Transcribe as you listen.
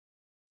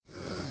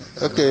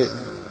Okay,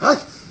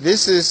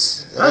 this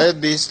is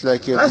rabies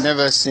like you've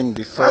never seen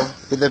before.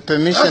 With the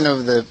permission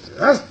of the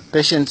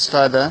patient's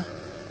father,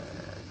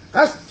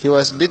 he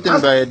was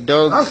bitten by a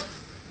dog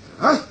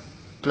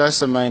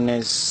plus or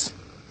minus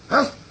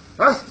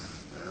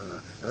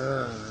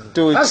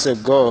 2 weeks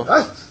ago.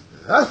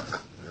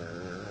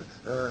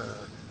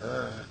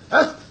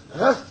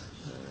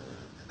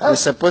 He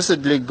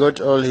supposedly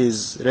got all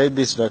his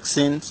rabies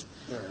vaccines,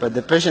 but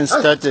the patient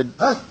started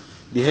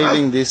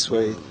behaving this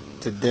way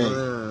today,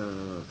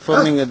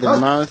 foaming at the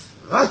mouth,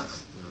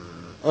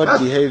 odd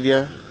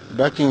behavior,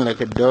 barking like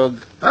a dog.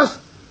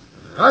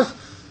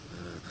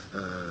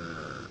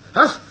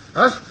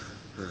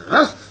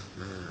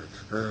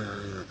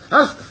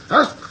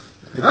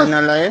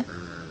 Jina lae?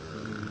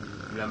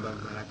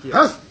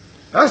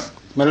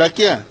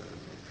 Malakia?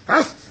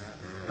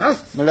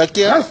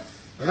 Malakia?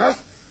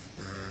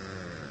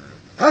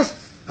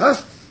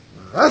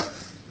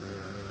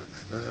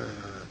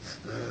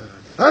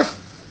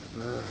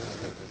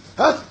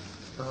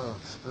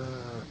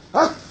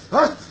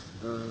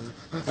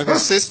 Okay,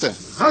 sister.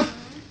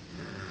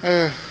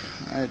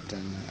 I don't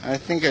know. I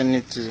think I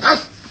need to...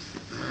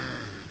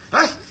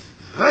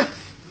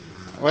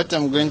 What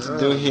I'm going to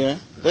do here,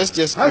 let's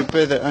just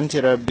prepare the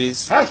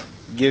anti-rabies,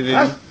 give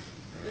him,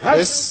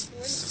 let's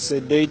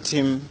sedate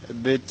him a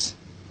bit.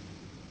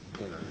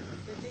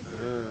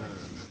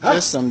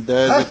 Just some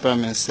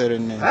diazepam and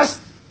serenade.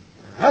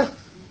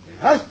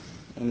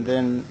 And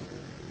then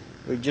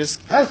we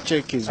just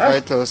check his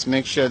vitals,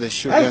 make sure the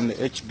sugar and the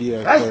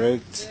HB are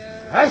correct.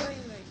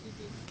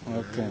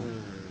 Okay.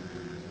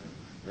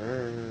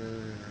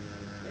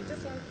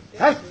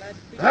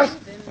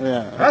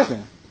 Yeah,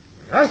 okay.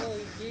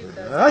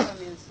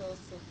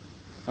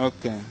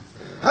 Okay.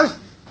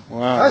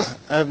 Wow,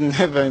 I've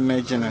never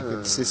imagined I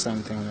could see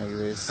something like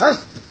this.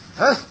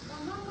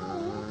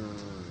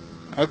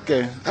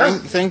 Okay,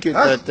 thank you,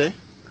 Tate.